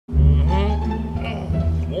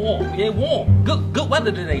Yeah, warm. Good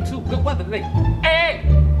weather today too. Good weather today. Hey,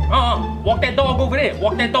 walk that dog over there.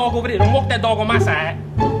 Walk that dog over there. Don't walk that dog on my side.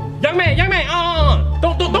 Young man,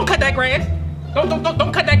 don't cut that grass.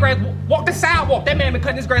 Don't cut that grass. Walk the sidewalk. That man been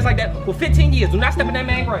cutting this grass like that for 15 years. Do not step in that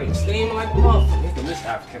man's grass. Steam like a motherfucker. This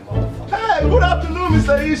African motherfucker. Hey, good afternoon,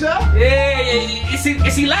 Mr. Isha. Yeah.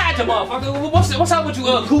 It's Elijah, motherfucker. What's up with you,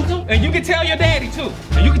 Kuta? And you can tell your daddy too.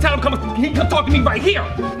 And you can tell him he come talk to me right here.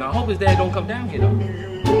 Now I hope his dad don't come down here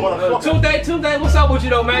though. Tuesday, what's up with you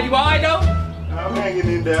though, man? You alright though? I'm hanging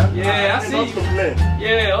in there. Yeah, I see.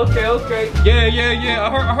 Yeah, okay. Yeah.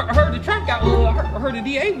 I heard the trap got. I heard the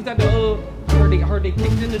DA was at the. I heard they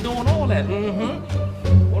kicked in the door and all that.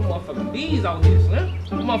 One motherfucking bees out here, son.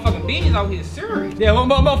 One motherfucking bees out here, serious. Yeah, one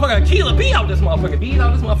motherfucking killer bee out this motherfucking bees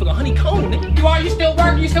out this motherfucking honeycomb. Nigga. You still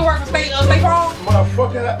working? You still work for State Farm?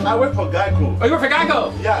 Motherfucker, I work for Geico. Oh, you work for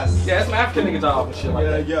Geico? Yes. Yeah, that's my African nigga job and shit like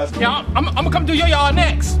that. Yes. Yeah, I'm gonna come do your yard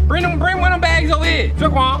next. Bring one of them bags over here.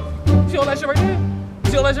 Jaquan, see all that shit right there?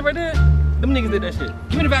 See all that shit right there? Them niggas did that shit.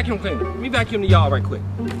 Give me the vacuum cleaner. Let me vacuum the yard right quick.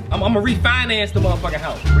 I'm gonna refinance the motherfucking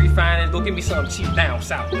house. Refinance, go get me something cheap down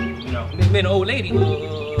south. You know, me and the old lady,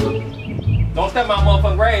 don't step my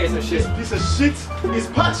motherfucking grass and shit. This piece of shit is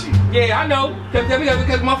patchy. Yeah, I know.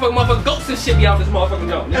 Because motherfucking goats and shit be out this motherfucking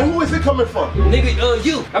joint. And who is it coming from? Nigga,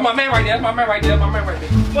 you. That's my man right there. That's my man right there.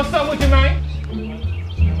 What's up with you, man?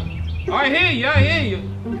 I hear you.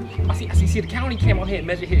 I see the county came out here and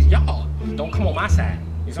measured his yard. Don't come on my side.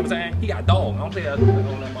 You know what I'm saying? He got a dog. I don't play that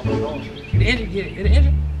motherfucking dog. The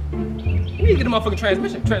engine. We need to get the motherfucking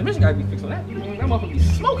transmission. Transmission gotta be fixed on that. That motherfucker be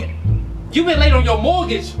smoking. You been late on your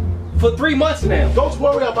mortgage for 3 months now. Don't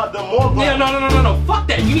worry about the mortgage. Yeah, no. Fuck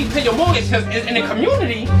that. You need to pay your mortgage because it's in the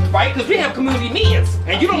community, right? Because we have community meetings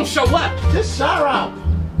and you don't show up. Just shout out.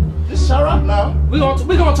 Just shout out now. We gonna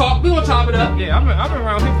talk. We gonna chop it up. Yeah, I've been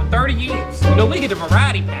around here for 30 years. You know, we get the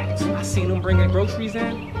variety packs. I seen them bringing groceries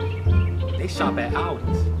in. They shop at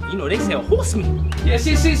Aldi's. You know, they sell horse meat. Yeah,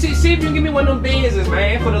 see if you can give me one of them Benzes,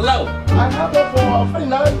 man, for the low. I have that for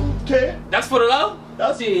 $49K. That's for the low?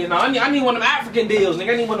 That's it. No, I need one of them African deals,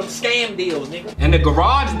 nigga. I need one of them scam deals, nigga. And the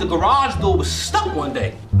garage door was stuck one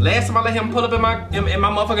day. Last time I let him pull up in my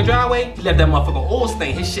motherfucking driveway, he left that motherfucking oil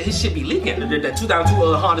stain. His shit be leaking. That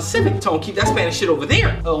 2002 Honda Civic. Told him keep that Spanish shit over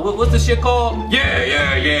there. What's the shit called?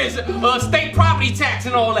 Yeah. State property tax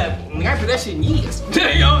and all that. I ain't put that shit in years.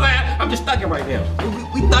 You know what I'm saying? I'm just thugging right now.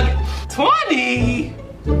 We thugging. 20?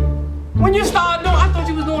 When you started doing, I thought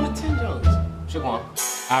you was doing the 10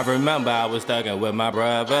 jumps. I remember I was thugging with my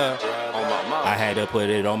brother. I had to put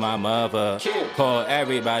it on my mother. Call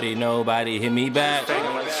everybody, nobody hit me back.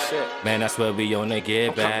 Man, that's what we on to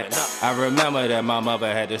get back. I remember that my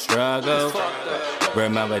mother had to struggle.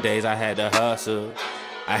 Remember days I had to hustle.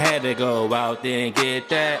 I had to go out there and get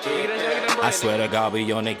that. I swear to God, we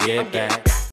on to get back.